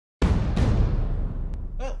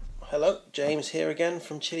Hello, James here again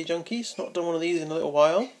from Chili Junkies. Not done one of these in a little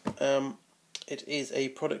while. It is a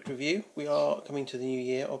product review. We are coming to the new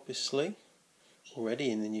year, obviously. Already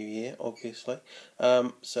in the new year, obviously.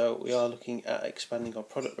 So we are looking at expanding our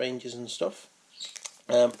product ranges and stuff.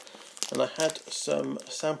 And I had some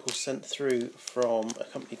samples sent through from a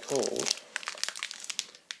company called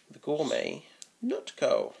the Gourmet Nut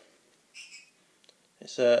Co.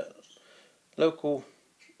 It's a local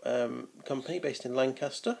company based in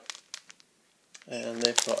Lancaster, and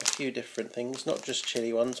they've got a few different things, not just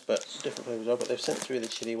chili ones but different flavours as well, but they've sent through the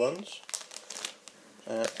chili ones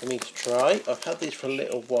for me to try. I've had these for a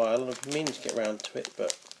little while and I've been meaning to get around to it,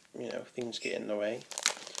 but you know, things get in the way.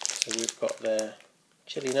 So we've got their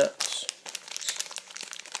chili nuts,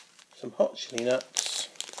 some hot chili nuts,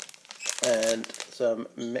 and some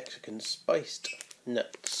Mexican spiced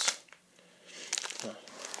nuts.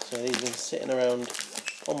 So these have been sitting around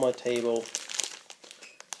on my table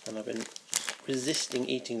and I've been resisting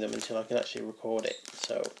eating them until I can actually record it.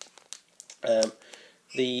 So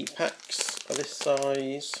the packs are this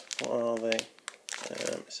size. What are they?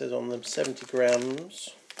 It says on them 70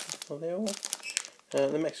 grams. Are they all?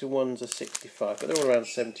 The Mexican ones are 65, but they're all around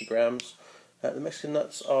 70 grams. The Mexican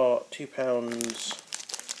nuts are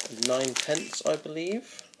 £2.09, I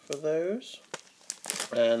believe, for those,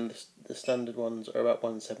 and the standard ones are about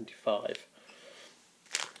 £1.75.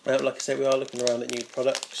 Like I said, we are looking around at new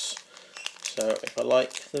products, so if I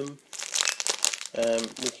like them,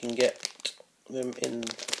 we can get them in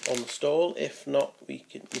on the stall. If not, you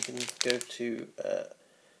can go to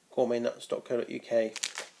gourmetnuts.co.uk to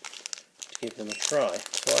give them a try.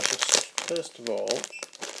 So I just first of all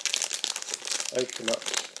open up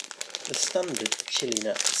the standard chili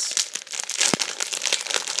nuts.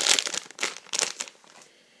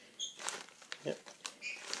 Yep,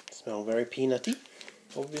 smell very peanutty,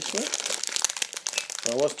 obviously.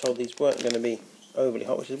 I was told these weren't going to be overly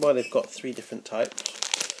hot, which is why they've got 3 different types.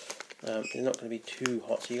 They're not going to be too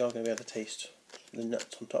hot, so you are going to be able to taste the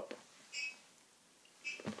nuts on top.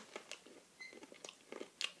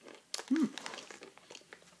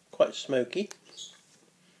 Quite smoky.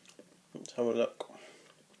 Let's have a look.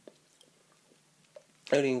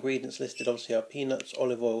 Only ingredients listed obviously are peanuts,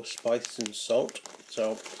 olive oil, spice and salt.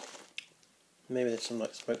 So maybe there's some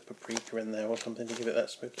like smoked paprika in there or something to give it that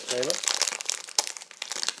smoky flavour.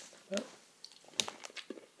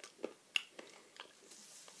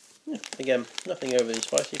 Yeah, again, nothing overly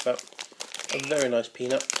spicy, but a very nice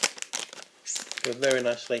peanut. Go very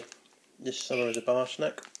nicely this summer as a bar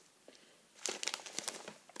snack.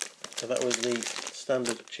 So that was the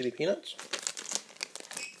standard chili peanuts.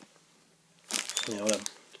 Now I'm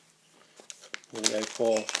going to go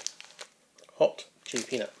for hot chili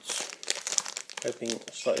peanuts. Hoping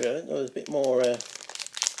slightly better. There's a bit more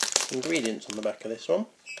ingredients on the back of this one.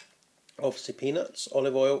 Obviously peanuts,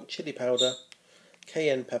 olive oil, chili powder,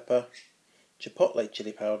 cayenne pepper, chipotle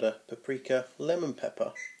chili powder, paprika, lemon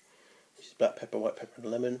pepper, which is black pepper, white pepper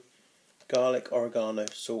and lemon, garlic, oregano,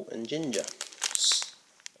 salt and ginger.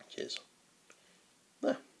 Cheers.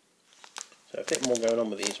 There. So a bit more going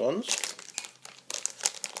on with these ones.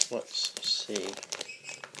 Let's see if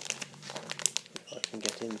I can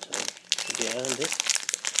get into them. Should be handy.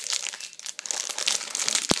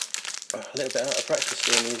 A little bit out of practice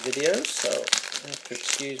doing these videos, so you have to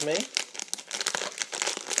excuse me.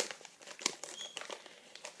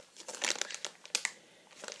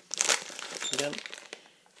 Again,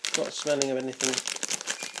 not smelling of anything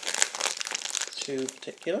too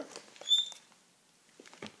particular.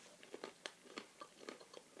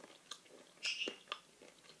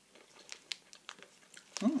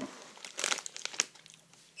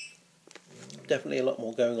 Definitely a lot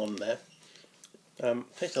more going on there.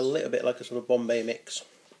 Tastes a little bit like a sort of Bombay mix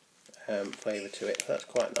flavour to it. That's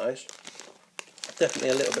quite nice.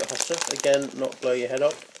 Definitely a little bit hotter. Again, not blow your head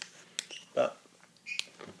off, but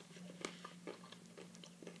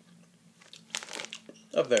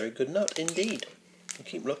a very good nut indeed. I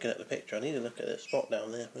keep looking at the picture. I need to look at this spot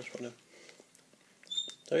down there.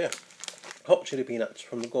 So yeah, hot chili peanuts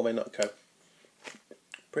from the Gourmet Nut Co.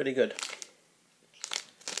 Pretty good.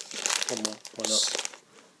 One more, why not?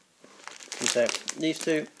 So these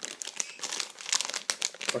two,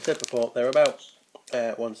 I said before, they're about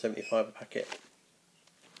 £1.75 a packet.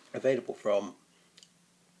 Available from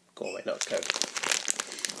Gourmet Nut Co.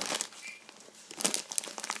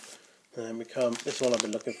 And then we come, this one I've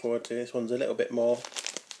been looking forward to. This one's a little bit more,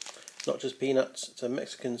 not just peanuts, it's a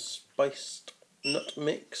Mexican spiced nut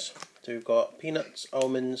mix. So we've got peanuts,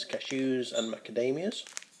 almonds, cashews and macadamias.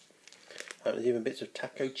 There's even bits of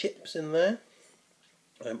taco chips in there.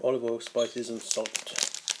 Olive oil, spices and salt.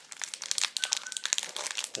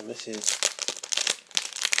 and this is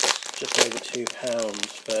just over £2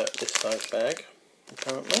 for this size bag,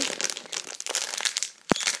 apparently.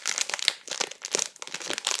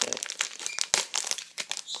 Okay.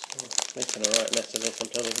 Making a right mess of this, I'm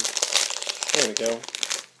telling you. There we go.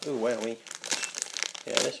 Ooh, wowee.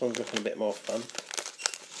 Yeah, this one's looking a bit more fun.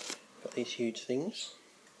 Got these huge things.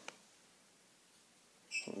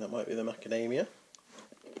 I think that might be the macadamia.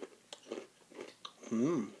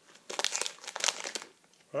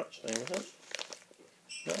 Actually, is it?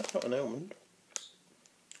 No, that's not an almond.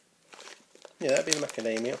 Yeah, that'd be the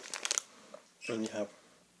macadamia. And you have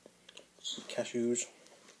cashews.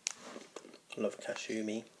 I love cashew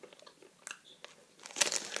me.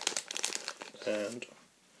 And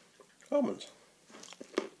almonds.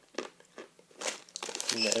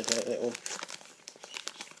 And there's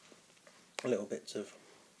little bits of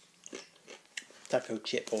taco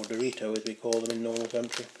chip or Dorito as we call them in normal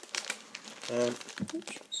country.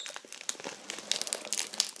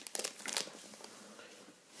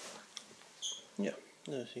 Yeah,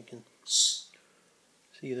 as you can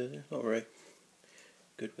see, they're not very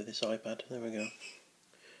good with this iPad. There we go.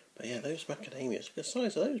 But yeah, those macadamias, look at the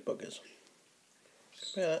size of those buggers.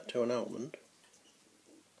 Compare that to an almond.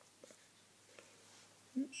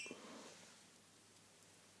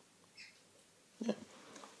 Yeah.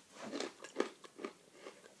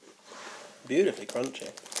 Beautifully crunchy,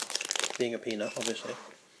 being a peanut, obviously.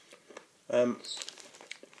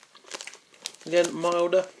 Again,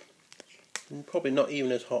 milder, and probably not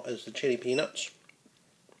even as hot as the chili peanuts.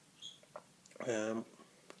 Yeah,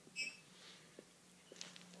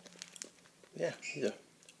 these are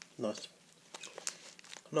nice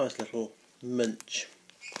little munch.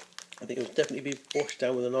 I think it would definitely be washed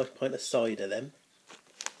down with a nice pint of cider then.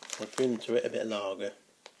 I'll throw into it a bit of lager.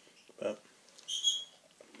 But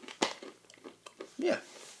yeah.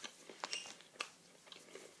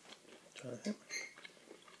 Trying to think.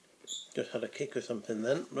 Just had a kick or something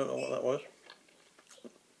then, don't know what that was.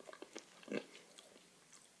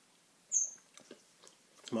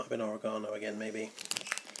 Might have been oregano again, maybe.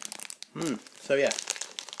 So yeah.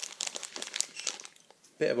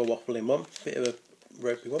 Bit of a waffling one, bit of a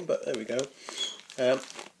ropey one, but there we go.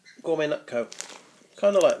 Gourmet Nut Co.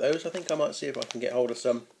 Kind of like those. I think I might see if I can get hold of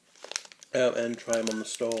some and try them on the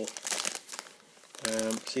stall.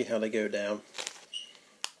 See how they go down.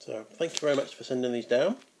 So thank you very much for sending these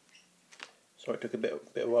down. Sorry it took a bit of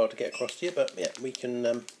a while to get across to you, but yeah, we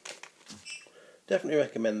can definitely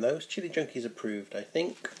recommend those. Chili Junkies approved, I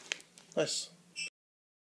think. Nice